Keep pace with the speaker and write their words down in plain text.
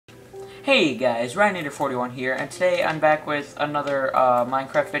Hey guys, Ryan41 here, and today I'm back with another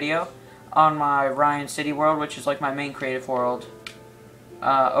Minecraft video on my Ryan City world, which is like my main creative world.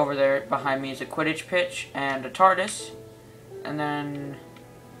 Over there behind me is a Quidditch pitch and a TARDIS, and then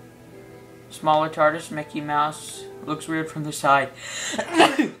smaller TARDIS, Mickey Mouse, looks weird from the side.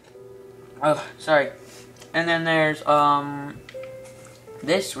 Oh, sorry. And then there's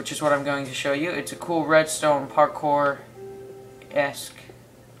this, which is what I'm going to show you. It's a cool redstone parkour-esque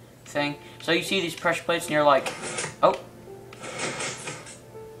thing. So you see these pressure plates and you're like, oh.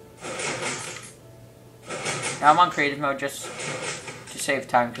 Now I'm on creative mode just to save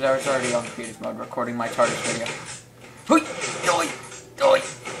time because I was already on creative mode recording my TARDIS video.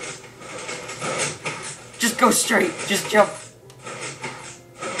 Just go straight. Just jump.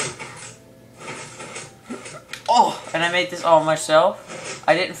 Oh, and I made this all myself.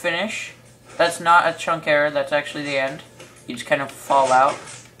 I didn't finish. That's not a chunk error. That's actually the end. You just kind of fall out.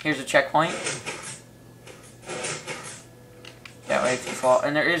 Here's a checkpoint. That way if you fall.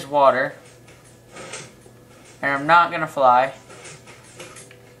 And there is water. And I'm not going to fly.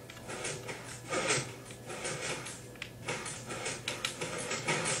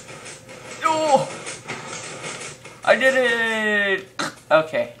 Oh! I did it!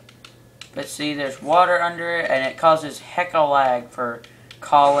 Okay. But see, there's water under it, and it causes hecka lag for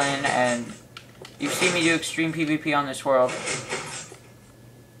Colin, and you've seen me do extreme PvP on this world.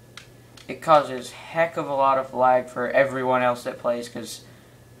 It causes heck of a lot of lag for everyone else that plays, because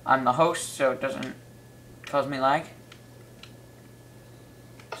I'm the host, so it doesn't cause me lag.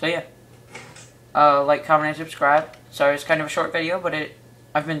 So yeah. Like, comment, and subscribe. Sorry, it's kind of a short video, but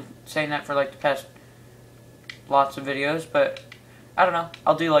I've been saying that for like the past lots of videos, but I don't know.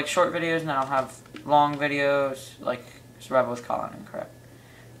 I'll do like short videos and then I'll have long videos like Survival with Colin and crap.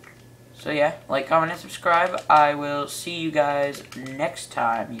 So yeah, like, comment, and subscribe. I will see you guys next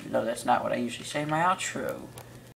time, even though that's not what I usually say in my outro.